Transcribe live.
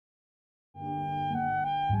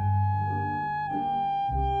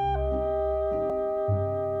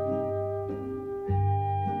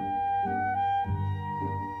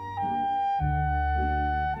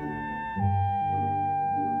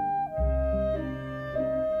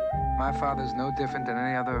My father's no different than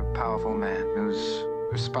any other powerful man who's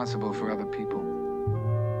responsible for other people.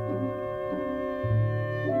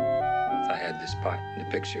 If I had this part in the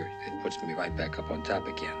picture, it puts me right back up on top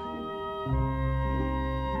again.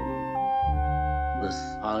 This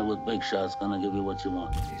Hollywood big shot's gonna give you what you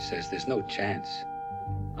want. He says there's no chance.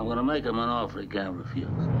 I'm gonna make him an offer he can't refuse.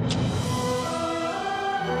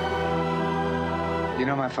 You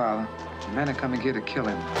know my father. Men are coming here to kill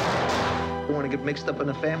him. You want to get mixed up in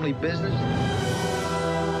the family business?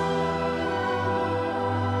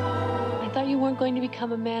 I thought you weren't going to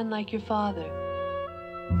become a man like your father.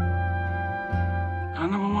 I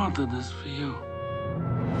never wanted this for you.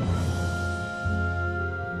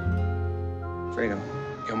 Freedom,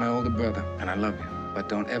 you're my older brother, and I love you. But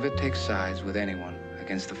don't ever take sides with anyone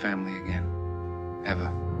against the family again.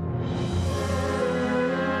 Ever.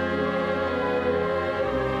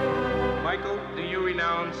 Michael, do you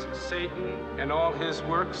renounce Satan and all his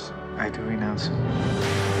works? I do renounce him.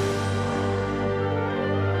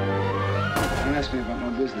 Don't ask me about my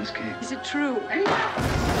business, Kate. Is it true?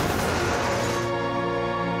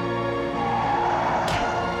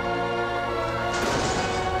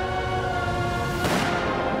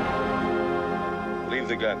 Leave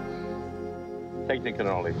the gun. Take the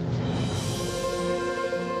cannoli.